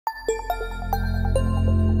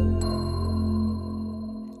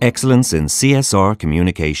Excellence in CSR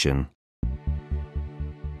Communication.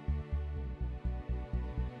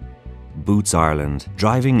 Boots Ireland,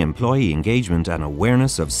 driving employee engagement and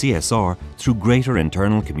awareness of CSR through greater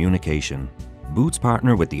internal communication. Boots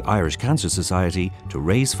partner with the Irish Cancer Society to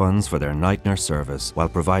raise funds for their night nurse service while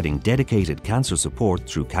providing dedicated cancer support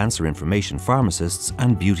through cancer information pharmacists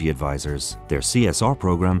and beauty advisors. Their CSR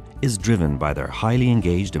programme is driven by their highly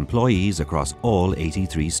engaged employees across all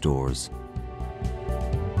 83 stores.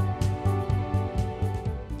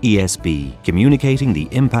 ESB, communicating the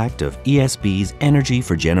impact of ESB's Energy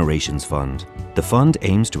for Generations Fund. The fund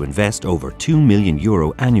aims to invest over €2 million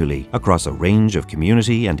annually across a range of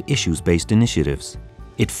community and issues-based initiatives.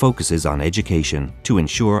 It focuses on education to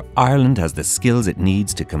ensure Ireland has the skills it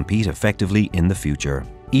needs to compete effectively in the future.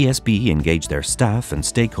 ESB engage their staff and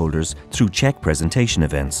stakeholders through check presentation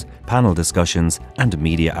events, panel discussions and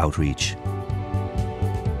media outreach.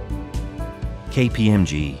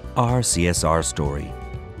 KPMG, our CSR story.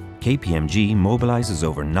 KPMG mobilises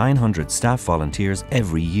over 900 staff volunteers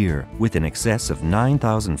every year, with in excess of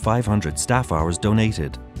 9,500 staff hours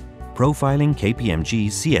donated. Profiling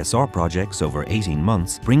KPMG's CSR projects over 18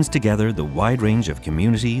 months brings together the wide range of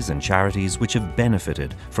communities and charities which have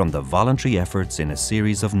benefited from the voluntary efforts in a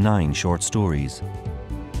series of 9 short stories.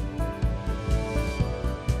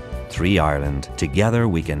 3 Ireland, together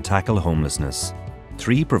we can tackle homelessness.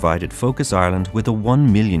 3 provided Focus Ireland with a €1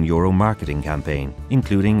 million marketing campaign,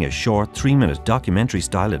 including a short 3-minute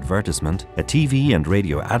documentary-style advertisement, a TV and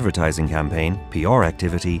radio advertising campaign, PR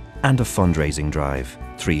activity and a fundraising drive.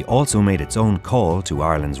 3 also made its own call to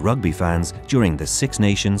Ireland's rugby fans during the Six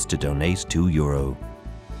Nations to donate €2.